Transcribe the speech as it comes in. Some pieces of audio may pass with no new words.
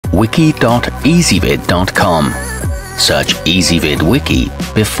wiki.ezvid.com. Search Ezvid Wiki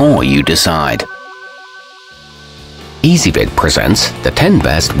before you decide. Ezvid presents the 10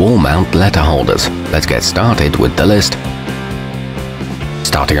 best wall mount letter holders. Let's get started with the list.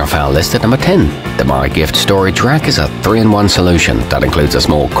 Starting off our list at number 10, the mygift storage rack is a 3-in-1 solution that includes a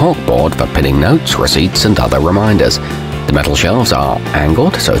small corkboard for pinning notes, receipts and other reminders. The metal shelves are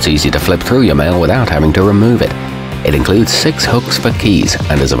angled, so it's easy to flip through your mail without having to remove it. It includes 6 hooks for keys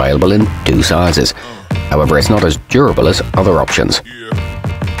and is available in 2 sizes. However, it's not as durable as other options.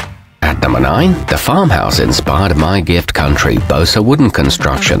 At number 9, the farmhouse-inspired mygift country boasts a wooden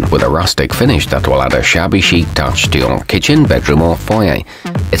construction with a rustic finish that will add a shabby chic touch to your kitchen, bedroom or foyer.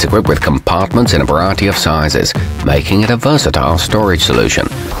 It's equipped with compartments in a variety of sizes, making it a versatile storage solution.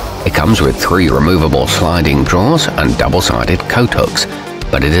 It comes with 3 removable sliding drawers and double-sided coat hooks,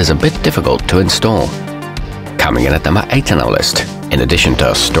 but it is a bit difficult to install. Coming in at number 8 on our list, in addition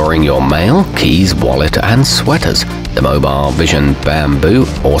to storing your mail, keys, wallet and sweaters, the mobilevision bamboo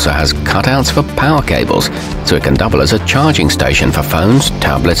also has cutouts for power cables, so it can double as a charging station for phones,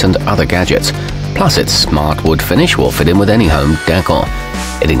 tablets and other gadgets. Plus its smart wood finish will fit in with any home decor.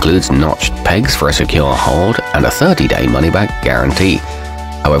 It includes notched pegs for a secure hold and a 30-day money-back guarantee.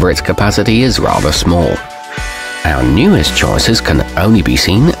 However, its capacity is rather small. Our newest choices can only be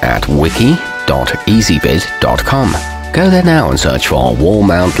seen at wiki.ezvid.com. Go there now and search for wall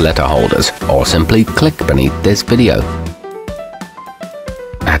mount letter holders, or simply click beneath this video.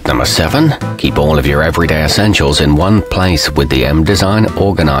 At number 7, keep all of your everyday essentials in one place with the mdesign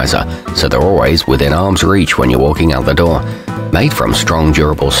organizer, so they're always within arm's reach when you're walking out the door. Made from strong,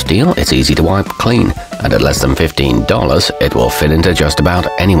 durable steel, it's easy to wipe clean, and at less than $15, it will fit into just about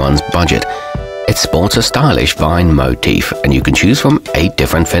anyone's budget. It sports a stylish vine motif, and you can choose from 8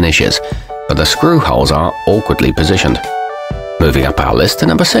 different finishes, but the screw holes are awkwardly positioned. Moving up our list to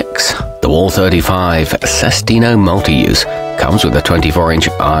number 6, the Wall 35 Cestino Multi-Use comes with a 24-inch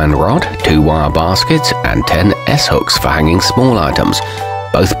iron rod, 2 wire baskets and 10 S-hooks for hanging small items.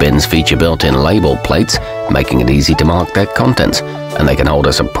 Both bins feature built-in label plates, making it easy to mark their contents, and they can hold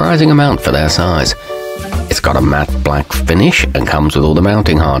a surprising amount for their size. It's got a matte black finish and comes with all the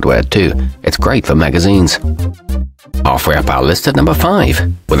mounting hardware too. It's great for magazines. Halfway up our list at number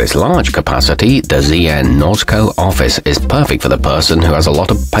 5. With its large capacity, the ZN nozzco office is perfect for the person who has a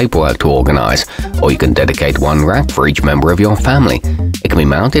lot of paperwork to organize, or you can dedicate 1 rack for each member of your family. It can be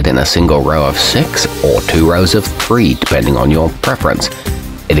mounted in a single row of 6 or 2 rows of 3, depending on your preference.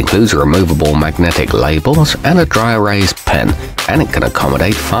 It includes removable magnetic labels and a dry erase pen, and it can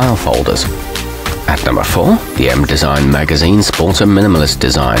accommodate file folders. At number 4, the mdesign magazine sports a minimalist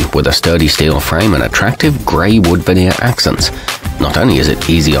design with a sturdy steel frame and attractive grey wood veneer accents. Not only is it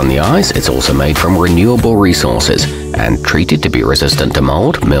easy on the eyes, it's also made from renewable resources and treated to be resistant to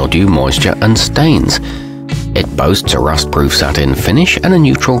mold, mildew, moisture and stains. It boasts a rust-proof satin finish and a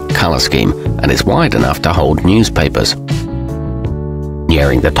neutral color scheme, and is wide enough to hold newspapers.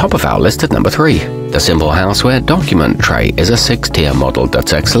 Nearing the top of our list at number 3, the simplehouseware document tray is a 6-tier model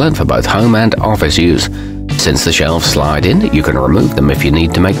that's excellent for both home and office use. Since the shelves slide in, you can remove them if you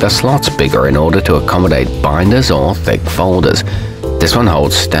need to make the slots bigger in order to accommodate binders or thick folders. This one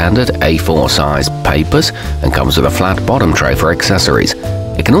holds standard A4 size papers and comes with a flat bottom tray for accessories.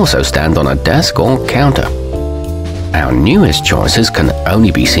 It can also stand on a desk or counter. Our newest choices can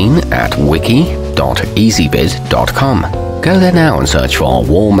only be seen at wiki.ezvid.com. Go there now and search for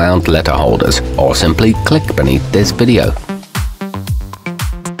wall mount letter holders, or simply click beneath this video.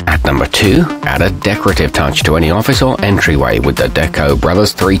 At number 2, add a decorative touch to any office or entryway with the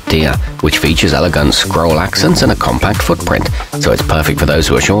decobros 3-tier, which features elegant scroll accents and a compact footprint, so it's perfect for those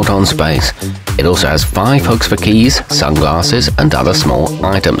who are short on space. It also has 5 hooks for keys, sunglasses and other small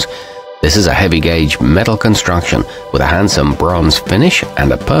items. This is a heavy gauge metal construction with a handsome bronze finish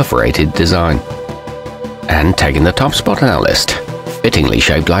and a perforated design. And taking the top spot on our list, fittingly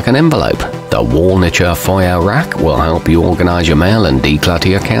shaped like an envelope, the wallniture foyer rack will help you organize your mail and declutter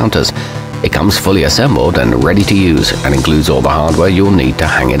your counters. It comes fully assembled and ready to use, and includes all the hardware you'll need to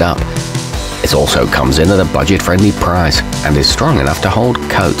hang it up. It also comes in at a budget-friendly price and is strong enough to hold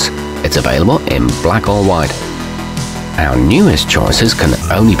coats. It's available in black or white. Our newest choices can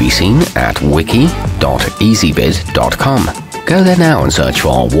only be seen at wiki.ezvid.com. Go there now and search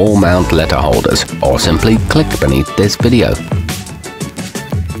for wall mount letter holders, or simply click beneath this video.